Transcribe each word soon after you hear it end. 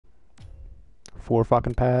4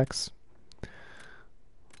 fucking packs.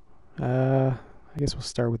 I guess we'll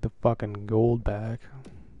start with the fucking gold pack.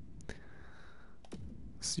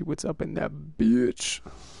 See what's up in that bitch.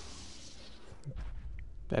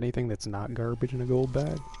 Anything that's not garbage in a gold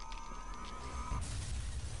bag.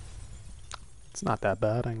 It's not that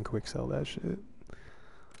bad. I can quick sell that shit.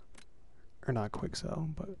 Or not quick sell,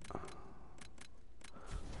 but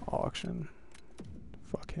auction.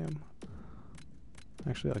 Fuck him.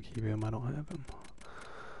 Actually, I'll keep him. I don't have him.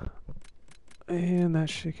 And that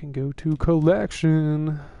shit can go to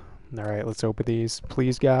collection. Alright, let's open these.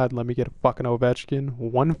 Please, God, let me get a fucking Ovechkin.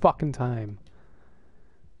 One fucking time.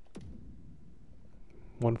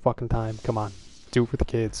 One fucking time. Come on. Do it for the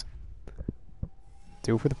kids.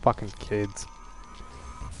 Do it for the fucking kids.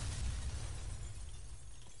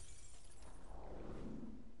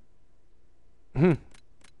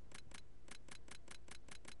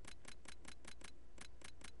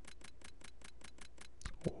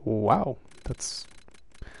 Wow.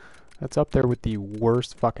 That's up there with the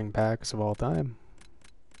worst fucking packs of all time.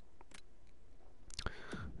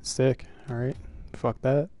 Sick. Alright. Fuck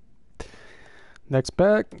that. Next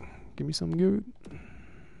pack. Give me something good.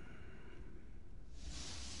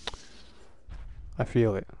 I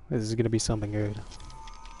feel it. This is gonna be something good.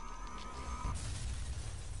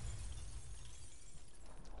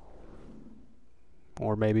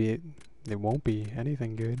 Or maybe it won't be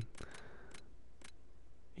anything good.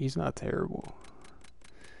 He's not terrible.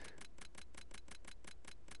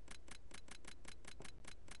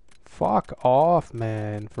 Fuck off,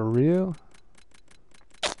 man. For real?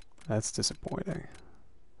 That's disappointing.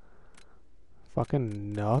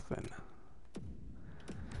 Fucking nothing.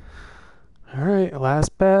 Alright,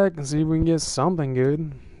 last pack. Let's see if we can get something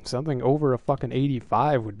good. Something over a fucking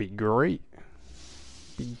 85 would be great.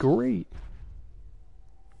 Be great.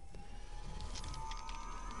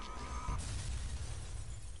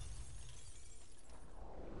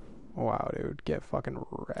 Wow, dude. Get fucking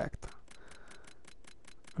wrecked.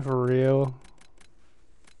 For real?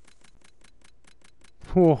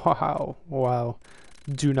 Wow. Wow.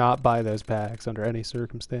 Do not buy those packs under any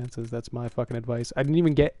circumstances. That's my fucking advice. I didn't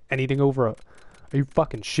even get anything over a... Are you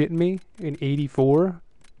fucking shitting me? In 84?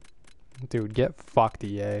 Dude, get fucked,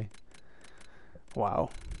 EA. Wow.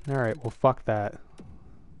 Alright, well, fuck that.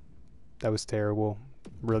 That was terrible.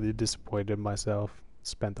 Really disappointed in myself.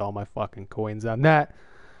 Spent all my fucking coins on that.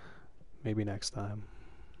 Maybe next time.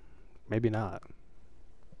 Maybe not.